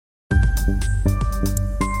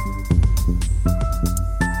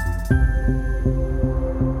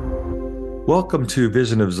Welcome to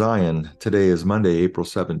Vision of Zion. Today is Monday, April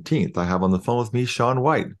 17th. I have on the phone with me Sean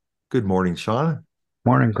White. Good morning, Sean.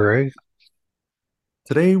 Morning, Greg.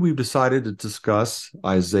 Today we've decided to discuss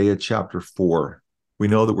Isaiah chapter 4. We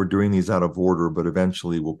know that we're doing these out of order, but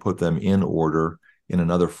eventually we'll put them in order in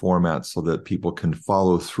another format so that people can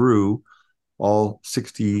follow through all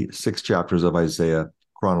 66 chapters of Isaiah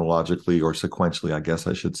chronologically or sequentially, I guess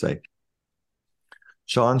I should say.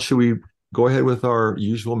 Sean, should we go ahead with our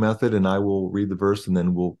usual method and I will read the verse and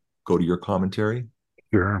then we'll go to your commentary?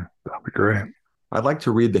 Sure, that'll be great. I'd like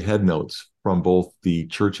to read the head notes from both the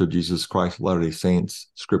Church of Jesus Christ of Latter-day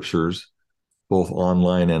Saints scriptures, both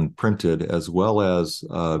online and printed, as well as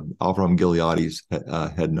Avraham Gileadi's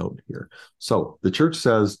head note here. So the church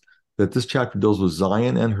says that this chapter deals with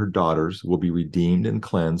Zion and her daughters will be redeemed and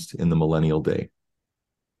cleansed in the millennial day,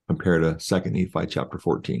 compared to 2 Nephi chapter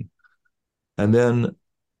 14. And then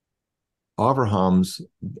Avraham's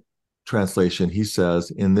translation, he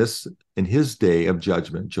says, in his day of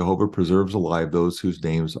judgment, Jehovah preserves alive those whose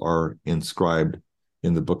names are inscribed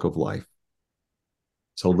in the book of life.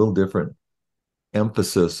 So a little different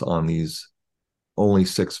emphasis on these only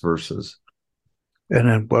 6 verses. And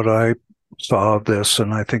then what I saw of this,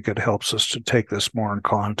 and I think it helps us to take this more in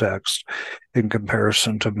context in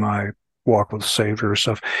comparison to my walk with the Savior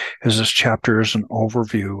stuff, is this chapter is an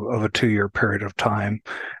overview of a 2-year period of time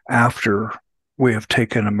after we have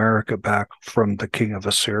taken America back from the king of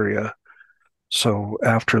Assyria. So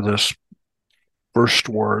after this first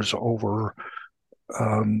war is over,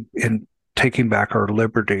 in taking back our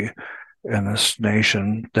liberty in this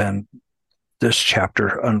nation, then this chapter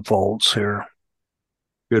unfolds here.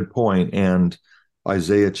 Good point. And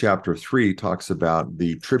Isaiah chapter 3 talks about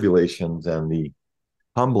the tribulations and the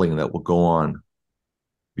humbling that will go on.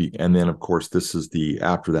 And then, of course, this is the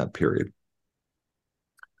after that period.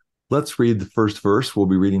 Let's read the first verse. We'll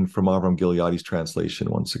be reading from Avraham Gileadi's translation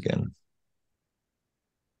once again.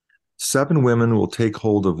 7 women will take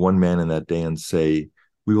hold of one man in that day and say,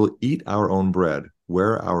 we will eat our own bread,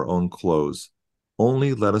 wear our own clothes.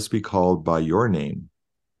 Only let us be called by your name.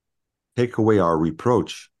 Take away our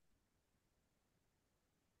reproach.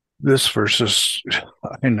 This verse is,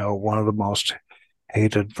 I know, one of the most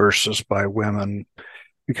hated verses by women,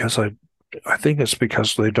 because I think it's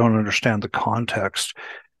because they don't understand the context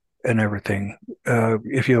and everything.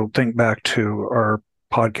 If you'll think back to our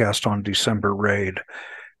podcast on December Raid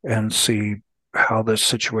and see how this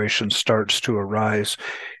situation starts to arise,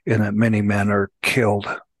 in that many men are killed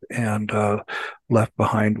and left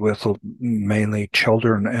behind with mainly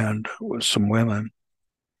children and some women.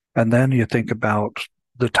 And then you think about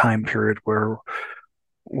the time period where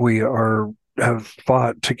we have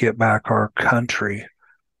fought to get back our country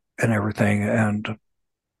and everything, and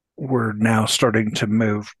we're now starting to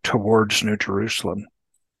move towards New Jerusalem.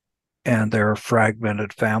 And there are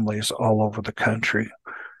fragmented families all over the country.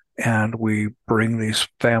 And we bring these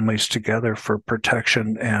families together for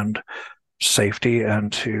protection and safety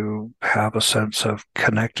and to have a sense of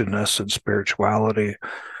connectedness and spirituality,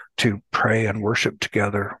 to pray and worship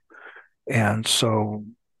together. And so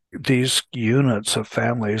these units of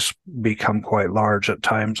families become quite large. At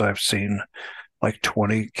times I've seen like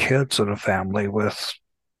 20 kids in a family with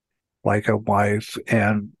like a wife,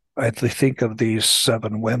 and I think of these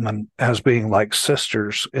 7 women as being like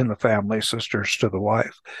sisters in the family, sisters to the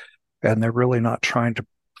wife. And they're really not trying to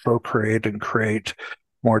procreate and create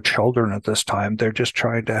more children at this time. They're just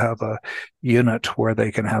trying to have a unit where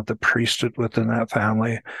they can have the priesthood within that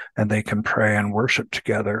family and they can pray and worship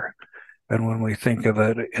together. And when we think of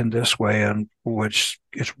it in this way, and which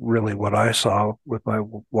is really what I saw with my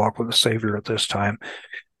walk with the Savior at this time,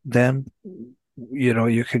 then, you know,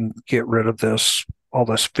 you can get rid of all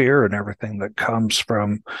this fear and everything that comes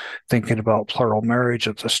from thinking about plural marriage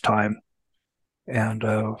at this time. And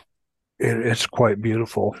it's quite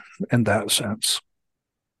beautiful in that sense.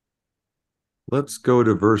 Let's go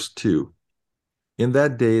to verse 2. In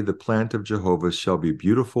that day, the plant of Jehovah shall be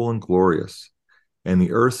beautiful and glorious, and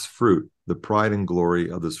the earth's fruit, the pride and glory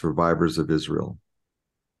of the survivors of Israel.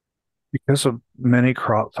 Because of many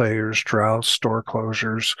crop failures, droughts, store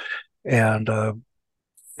closures, and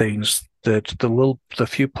things, that the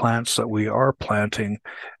few plants that we are planting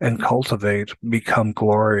and cultivate become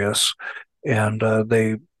glorious, and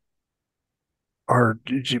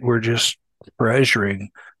we're just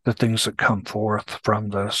treasuring the things that come forth from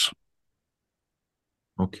this.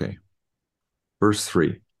 Okay. Verse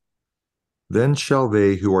 3. Then shall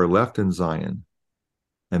they who are left in Zion,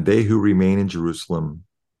 and they who remain in Jerusalem,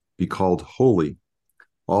 be called holy,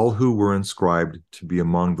 all who were inscribed to be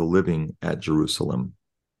among the living at Jerusalem.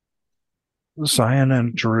 Zion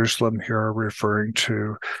and Jerusalem here are referring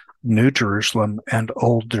to New Jerusalem and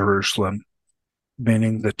Old Jerusalem,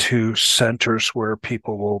 meaning the two centers where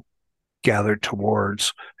people will gather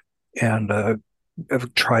towards and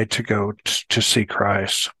have tried to go to see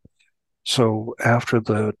Christ. So after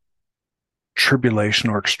the tribulation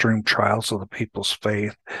or extreme trials of the people's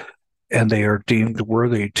faith, and they are deemed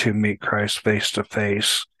worthy to meet Christ face to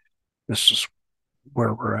face, this is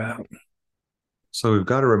where we're at. So we've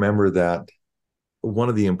got to remember that one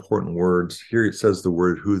of the important words here, it says the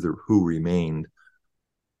word who remained,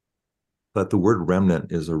 but the word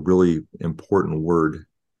remnant is a really important word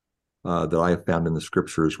that I have found in the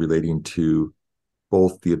scriptures relating to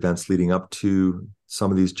both the events leading up to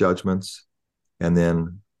some of these judgments and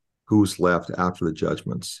then who's left after the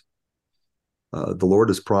judgments. The Lord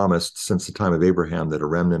has promised since the time of Abraham that a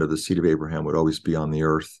remnant of the seed of Abraham would always be on the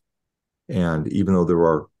earth. And even though there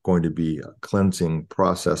are going to be cleansing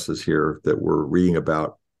processes here that we're reading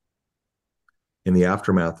about, in the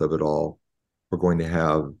aftermath of it all, we're going to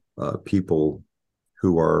have people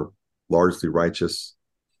who are largely righteous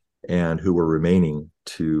and who are remaining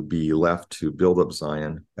to be left to build up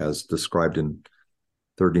Zion, as described in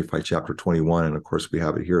 3 Nephi chapter 21. And of course, we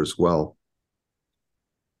have it here as well.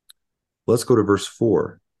 Let's go to verse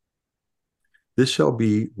 4. This shall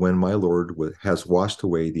be when my Lord has washed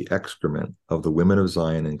away the excrement of the women of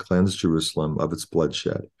Zion and cleansed Jerusalem of its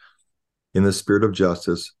bloodshed, in the spirit of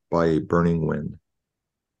justice by a burning wind.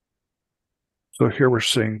 So here we're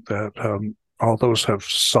seeing that all those have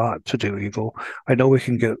sought to do evil. I know we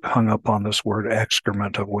can get hung up on this word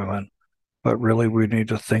excrement of women, but really we need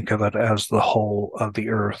to think of it as the whole of the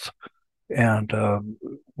earth. And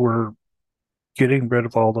we're getting rid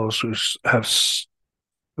of all those who have,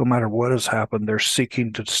 no matter what has happened, they're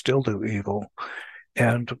seeking to still do evil.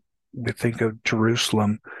 And we think of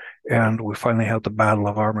Jerusalem, and we finally have the Battle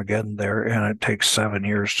of Armageddon there, and it takes 7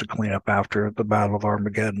 years to clean up after the Battle of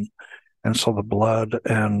Armageddon. And so the blood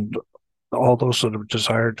and all those that have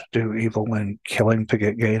desired to do evil and killing to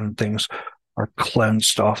get gain and things are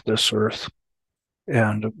cleansed off this earth.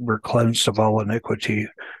 And we're cleansed of all iniquity,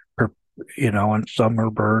 and some are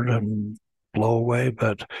burned and blow away,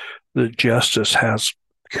 but the justice has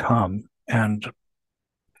come and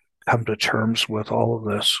come to terms with all of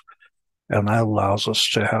this. And that allows us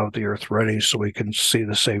to have the earth ready so we can see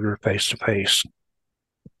the Savior face to face.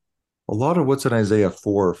 A lot of what's in Isaiah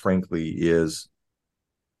 4, frankly, is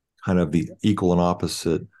kind of the equal and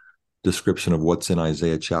opposite description of what's in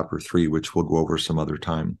Isaiah chapter 3, which we'll go over some other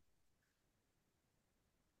time.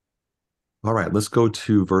 All right, let's go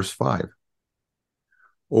to verse 5.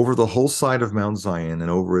 Over the whole side of Mount Zion and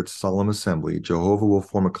over its solemn assembly, Jehovah will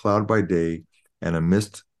form a cloud by day and a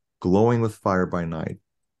mist glowing with fire by night.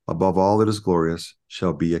 Above all that is glorious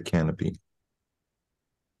shall be a canopy.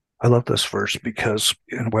 I love this verse because,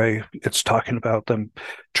 in a way, it's talking about them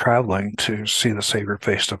traveling to see the Savior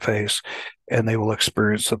face to face, and they will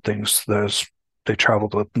experience the things that they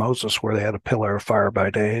traveled with Moses, where they had a pillar of fire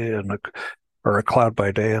by day or a cloud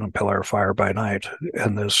by day and a pillar of fire by night.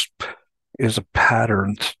 And this is a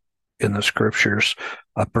pattern in the scriptures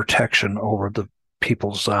of protection over the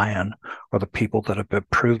people Zion, or the people that have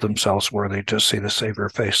proved themselves worthy to see the Savior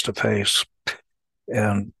face to face,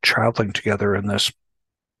 and traveling together in this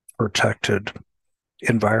protected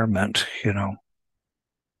environment.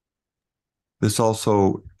 This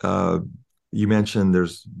also, you mentioned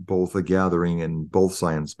there's both a gathering in both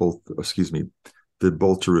Zions, both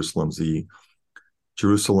Jerusalems, the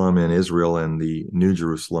Jerusalem in Israel and the New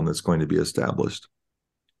Jerusalem that's going to be established.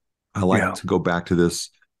 I like to go back to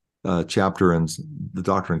this chapter in the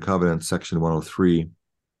Doctrine and Covenants, section 103,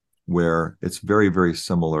 where it's very, very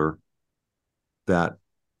similar, that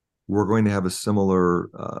we're going to have a similar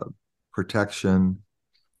protection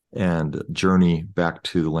and journey back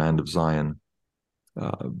to the land of Zion,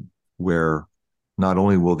 where not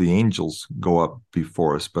only will the angels go up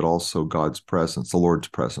before us, but also God's presence, the Lord's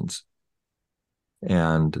presence.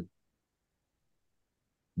 And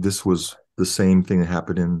this was the same thing that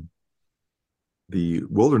happened in the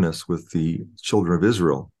wilderness with the children of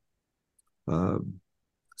Israel.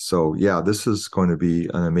 So this is going to be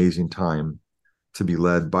an amazing time to be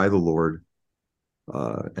led by the Lord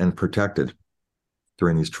and protected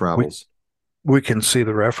during these travels. We can see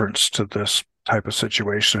the reference to this type of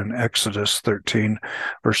situation in Exodus 13,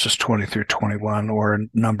 verses 20 through 21, or in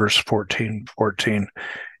Numbers 14:14.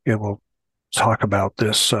 It will talk about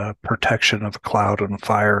this protection of a cloud and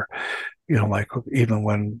fire, like even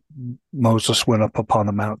when Moses went up upon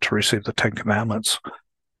the mount to receive the Ten Commandments,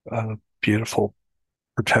 beautiful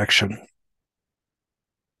protection.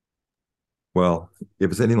 Well,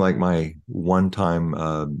 if it's anything like my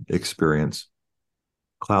one-time experience,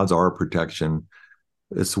 clouds are protection.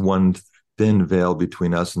 It's one thin veil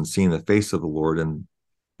between us and seeing the face of the Lord. And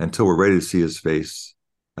until we're ready to see his face,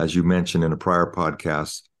 as you mentioned in a prior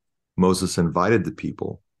podcast, Moses invited the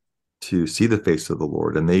people to see the face of the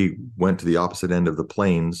Lord, and they went to the opposite end of the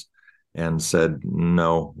plains and said,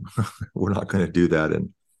 no, we're not going to do that. And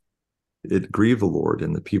it grieved the Lord,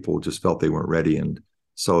 and the people just felt they weren't ready. And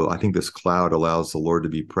so I think this cloud allows the Lord to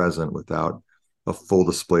be present without a full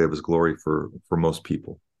display of his glory for most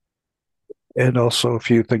people. And also,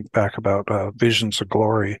 if you think back about visions of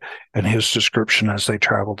glory and his description as they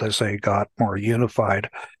traveled, as they got more unified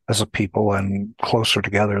as a people and closer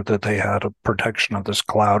together, that they had a protection of this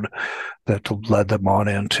cloud that led them on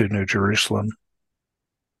into New Jerusalem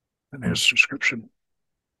in his description.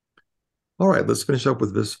 All right, let's finish up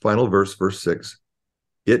with this final verse, verse 6.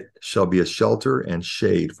 It shall be a shelter and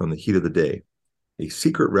shade from the heat of the day, a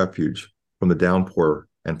secret refuge from the downpour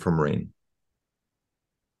and from rain.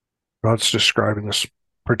 God's describing this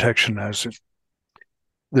protection as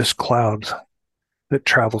this cloud that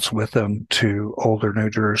travels with them to older New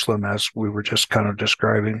Jerusalem, as we were just kind of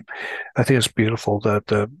describing. I think it's beautiful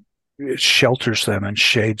that it shelters them and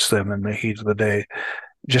shades them in the heat of the day,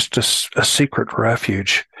 just a secret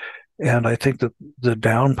refuge. And I think that the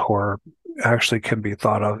downpour actually can be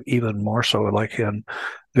thought of even more so, like in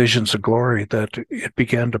Visions of Glory, that it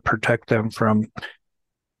began to protect them from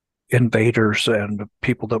invaders and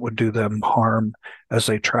people that would do them harm as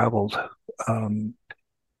they traveled,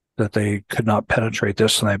 that they could not penetrate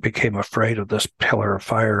this, and they became afraid of this pillar of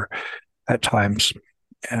fire at times.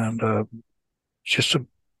 And just a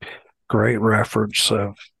great reference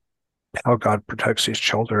of how God protects his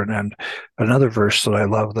children. And another verse that I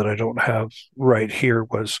love that I don't have right here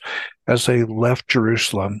was as they left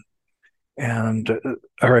Jerusalem, and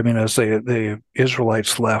as the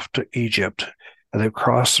Israelites left Egypt and they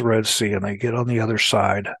crossed the Red Sea and they get on the other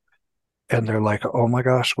side and they're like, oh my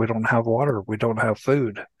gosh, we don't have water, we don't have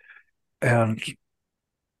food. And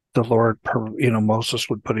the Lord, Moses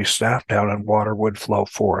would put his staff down and water would flow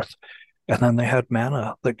forth. And then they had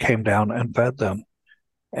manna that came down and fed them.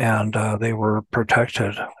 And they were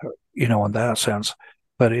protected, in that sense.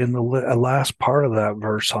 But in the last part of that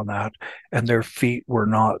verse on that, and their feet were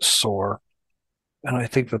not sore. And I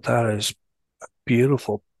think that is a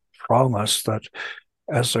beautiful promise that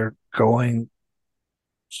as they're going,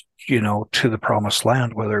 to the promised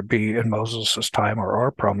land, whether it be in Moses' time or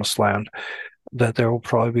our promised land, that there will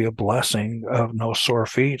probably be a blessing of no sore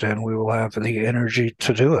feet and we will have the energy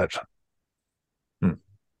to do it.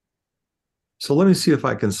 So let me see if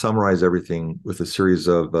I can summarize everything with a series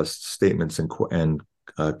of statements and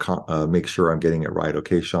make sure I'm getting it right.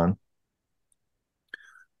 Okay, Sean?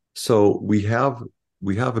 So we have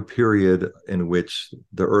a period in which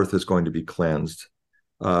the earth is going to be cleansed.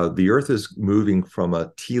 The earth is moving from a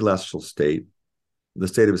telestial state, the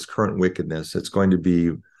state of its current wickedness. It's going to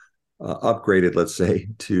be upgraded, let's say,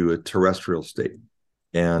 to a terrestrial state.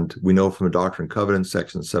 And we know from the Doctrine and Covenants,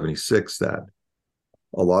 section 76, that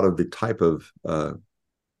a lot of the type of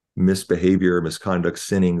misbehavior, misconduct,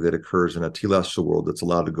 sinning that occurs in a telestial world that's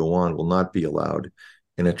allowed to go on will not be allowed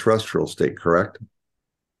in a terrestrial state, correct?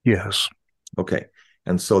 Yes. Okay.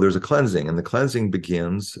 And so there's a cleansing, and the cleansing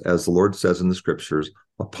begins, as the Lord says in the scriptures,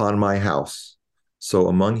 upon my house. So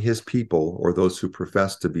among his people, or those who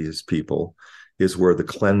profess to be his people, is where the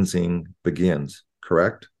cleansing begins,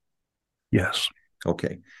 correct? Yes.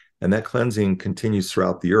 Okay. And that cleansing continues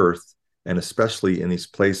throughout the earth, and especially in these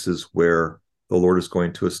places where the Lord is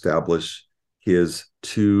going to establish his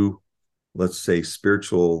two, let's say,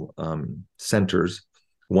 spiritual centers.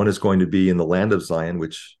 One is going to be in the land of Zion,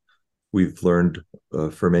 which we've learned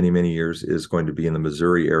for many, many years is going to be in the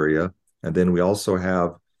Missouri area. And then we also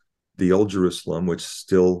have the Old Jerusalem, which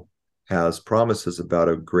still has promises about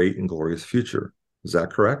a great and glorious future. Is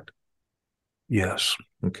that correct? Yes.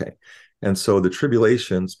 Okay. And so the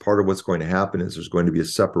tribulations, part of what's going to happen is there's going to be a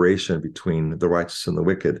separation between the righteous and the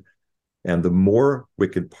wicked. And the more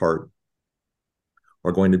wicked part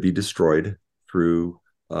are going to be destroyed through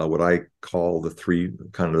what I call the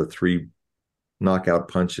three knockout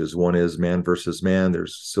punches. One is man versus man.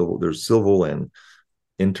 There's civil and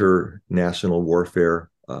international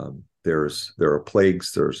warfare. There are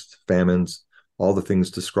plagues, there's famines, all the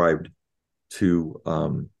things described to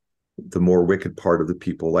the more wicked part of the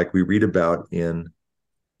people, like we read about in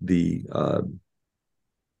the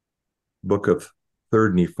book of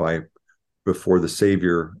 3rd Nephi, before the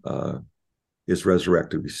Savior is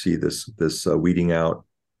resurrected. We see this weeding out,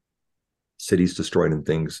 cities destroyed and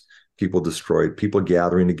things, people destroyed, people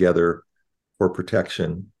gathering together for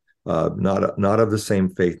protection. not of the same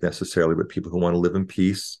faith necessarily, but people who want to live in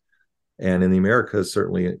peace. And in the Americas,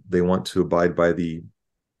 certainly they want to abide by the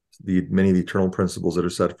many of the eternal principles that are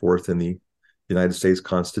set forth in the United States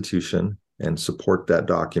Constitution and support that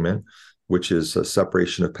document, which is a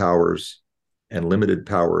separation of powers and limited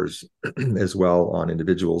powers as well on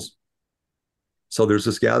individuals. So there's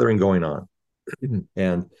this gathering going on.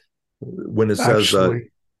 And when it says,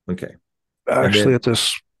 okay. Actually, at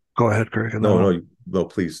this, go ahead, Greg. No,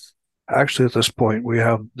 please. Actually, at this point, we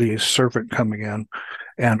have the servant coming in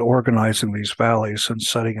and organizing these valleys and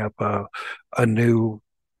setting up a new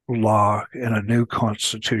law and a new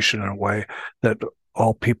constitution in a way that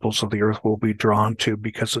all peoples of the earth will be drawn to,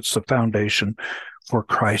 because it's the foundation for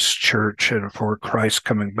Christ's church and for Christ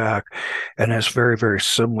coming back. And it's very, very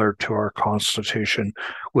similar to our Constitution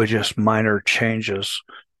with just minor changes,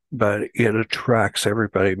 but it attracts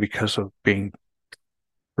everybody because of being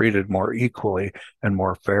treated more equally and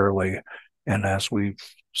more fairly. And as we've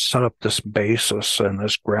set up this basis and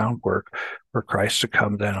this groundwork for Christ to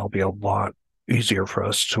come, then it'll be a lot easier for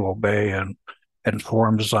us to obey and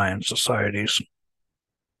form Zion societies.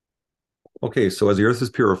 Okay, so as the earth is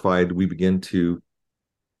purified, we begin to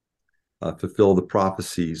fulfill the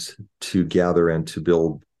prophecies to gather and to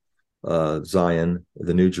build Zion,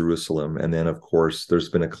 the New Jerusalem. And then, of course, there's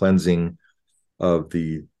been a cleansing of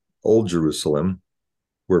the Old Jerusalem,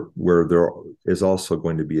 where there is also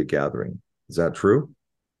going to be a gathering. Is that true?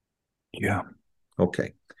 Yeah.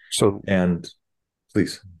 Okay. So, and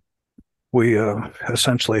please. We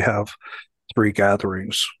essentially have 3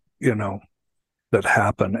 gatherings, that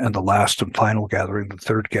happen. And the last and final gathering, the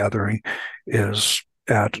third gathering, is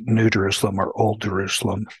at New Jerusalem or Old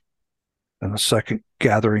Jerusalem. And the second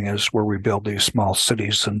gathering is where we build these small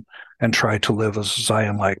cities and try to live as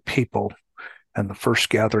Zion-like people. And the first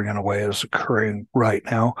gathering, in a way, is occurring right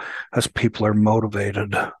now as people are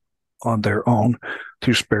motivated on their own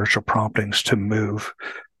through spiritual promptings to move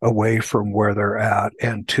away from where they're at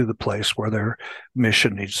and to the place where their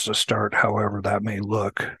mission needs to start, however that may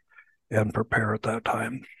look, and prepare at that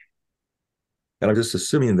time. And I'm just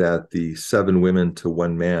assuming that the 7 women to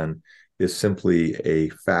 1 man is simply a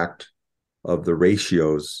fact of the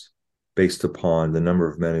ratios based upon the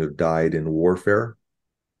number of men who have died in warfare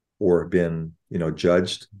or been,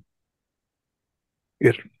 judged.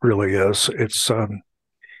 It really is. It's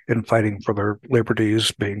in fighting for their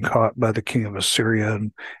liberties, being caught by the king of Assyria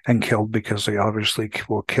and killed, because they obviously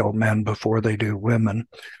will kill men before they do women,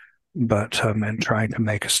 but and trying to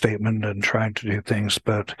make a statement and trying to do things.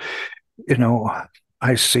 But,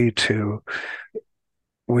 I see too,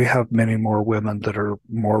 we have many more women that are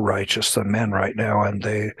more righteous than men right now.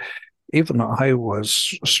 And even I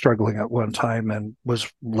was struggling at one time and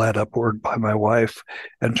was led upward by my wife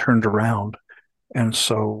and turned around. And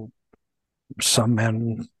so some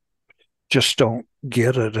men just don't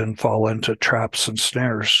get it and fall into traps and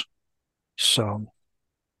snares. So.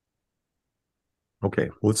 Okay.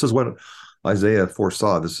 Well, this is what Isaiah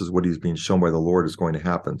foresaw. This is what he's being shown by the Lord is going to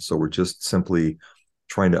happen. So we're just simply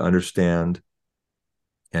trying to understand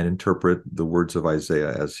and interpret the words of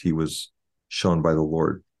Isaiah as he was shown by the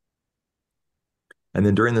Lord. And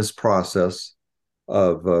then during this process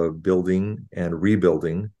of building and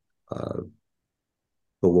rebuilding, the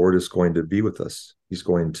Lord is going to be with us. He's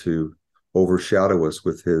going to overshadow us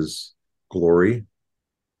with his glory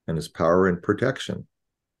and his power and protection.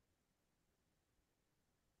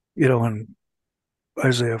 In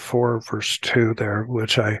Isaiah 4, verse 2 there,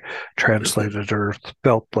 which I translated or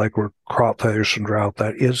felt like we're crop failures and drought,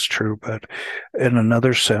 that is true. But in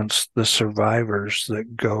another sense, the survivors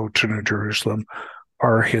that go to New Jerusalem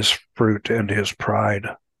are his fruit and his pride,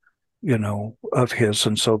 of his.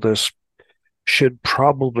 And so this should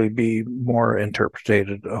probably be more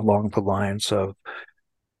interpreted along the lines of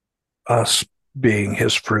us being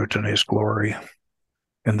his fruit and his glory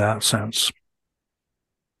in that sense.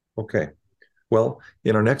 Okay. Well,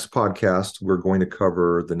 in our next podcast, we're going to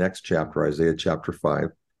cover the next chapter, Isaiah chapter 5,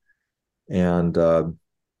 and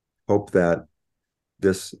hope that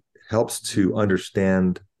this helps to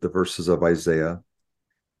understand the verses of Isaiah,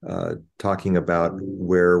 talking about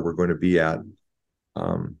where we're going to be at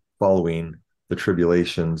following the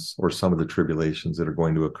tribulations or some of the tribulations that are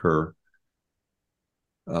going to occur.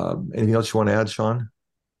 Anything else you want to add, Sean?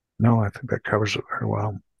 No, I think that covers it very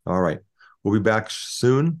well. All right. We'll be back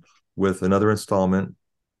soon with another installment,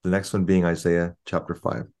 the next one being Isaiah chapter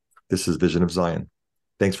 5. This is Vision of Zion.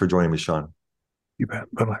 Thanks for joining me, Sean. You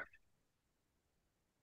bet. Bye-bye.